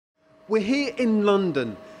We're here in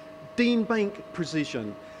London, Dean Bank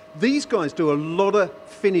Precision. These guys do a lot of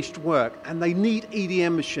finished work and they need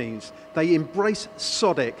EDM machines. They embrace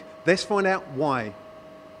Sodick. Let's find out why.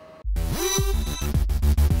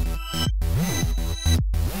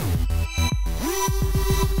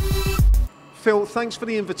 Phil, thanks for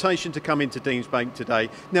the invitation to come into Dean's Bank today.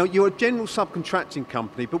 Now, you're a general subcontracting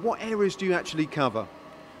company, but what areas do you actually cover?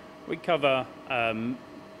 We cover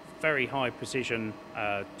very high precision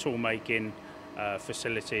tool making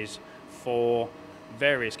facilities for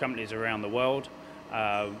various companies around the world.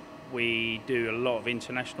 We do a lot of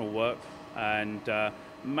international work, and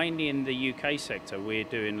mainly in the UK sector we're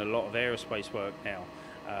doing a lot of aerospace work now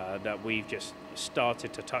that we've just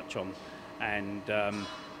started to touch on, and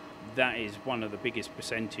that is one of the biggest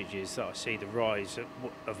percentages that I see the rise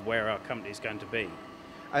of where our company is going to be.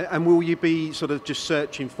 And will you be sort of just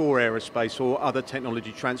searching for aerospace or other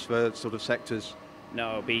technology transfer sort of sectors?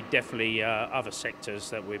 No, it'll be definitely other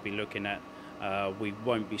sectors that we'll be looking at. We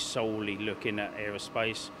won't be solely looking at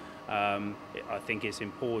aerospace. I think it's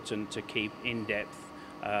important to keep in depth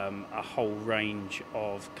a whole range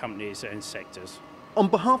of companies and sectors. On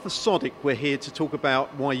behalf of Sodick, we're here to talk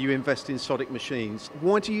about why you invest in Sodick machines.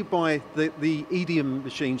 Why do you buy the EDM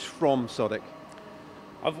machines from Sodick?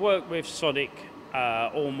 I've worked with Sodick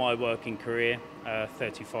all my working career,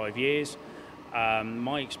 35 years.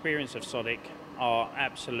 My experience of Sodick are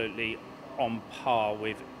absolutely on par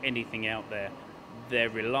with anything out there. Their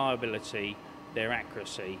reliability, their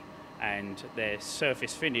accuracy, and their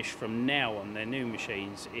surface finish from now on their new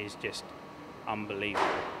machines is just unbelievable.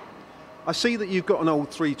 I see that you've got an old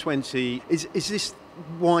 320. Is this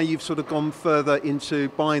why you've sort of gone further into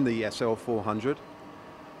buying the SL400?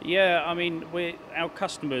 Yeah, I mean, our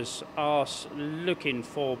customers are looking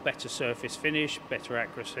for better surface finish, better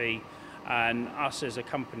accuracy, and us as a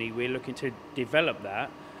company, we're looking to develop that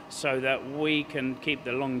so that we can keep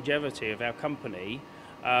the longevity of our company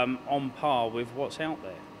on par with what's out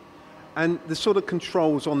there. And the sort of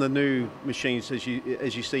controls on the new machines, as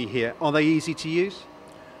you see here, are they easy to use?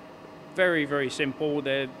 Very, very simple.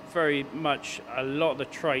 They're very much, a lot of the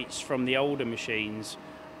traits from the older machines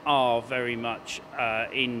are very much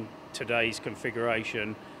in today's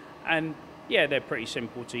configuration, and yeah, they're pretty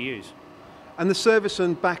simple to use. And the service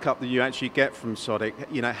and backup that you actually get from Sodick,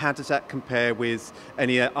 you know, how does that compare with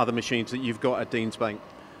any other machines that you've got at Dean's Bank?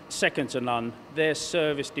 Second to none. Their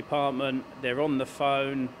service department, they're on the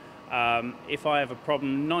phone. If I have a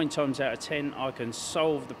problem, 9 times out of 10 I can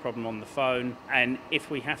solve the problem on the phone, and if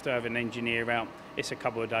we have to have an engineer out, it's a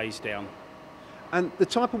couple of days down. And the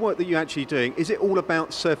type of work that you're actually doing, is it all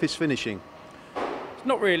about surface finishing?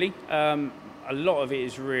 Not really. A lot of it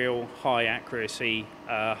is real high accuracy,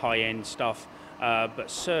 high-end stuff,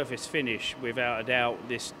 but surface finish, without a doubt,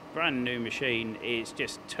 this brand new machine is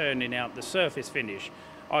just turning out the surface finish.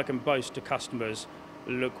 I can boast to customers,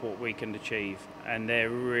 look what we can achieve, and they're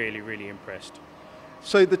really, really impressed.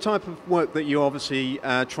 So the type of work that you're obviously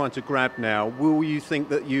trying to grab now, will you think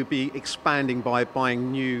that you'll be expanding by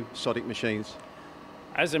buying new Sodick machines?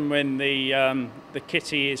 As and when the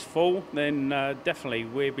kitty is full, then definitely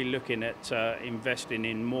we'll be looking at investing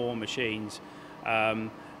in more machines.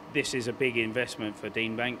 This is a big investment for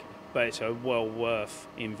Dean Bank, but it's a well worth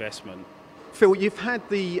investment. Phil, you've had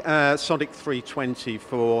the Sodick 320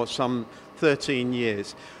 for some 13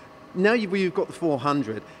 years. Now you've got the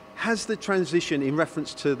 400. Has the transition in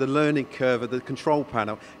reference to the learning curve of the control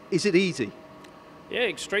panel, is it easy? Yeah,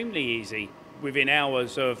 extremely easy. Within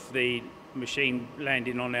hours of the machine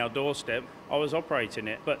landing on our doorstep, I was operating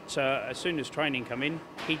it. But as soon as training come in,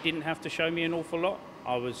 he didn't have to show me an awful lot.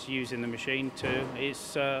 I was using the machine to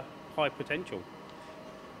its high potential.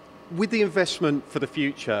 With the investment for the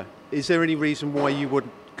future, is there any reason why you would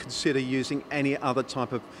consider using any other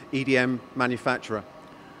type of EDM manufacturer?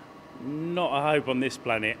 Not a hope on this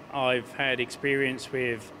planet. I've had experience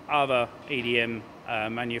with other EDM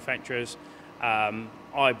manufacturers.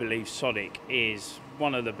 I believe Sodick is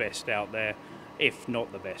one of the best out there, if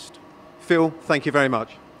not the best. Phil, thank you very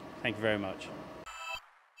much. Thank you very much.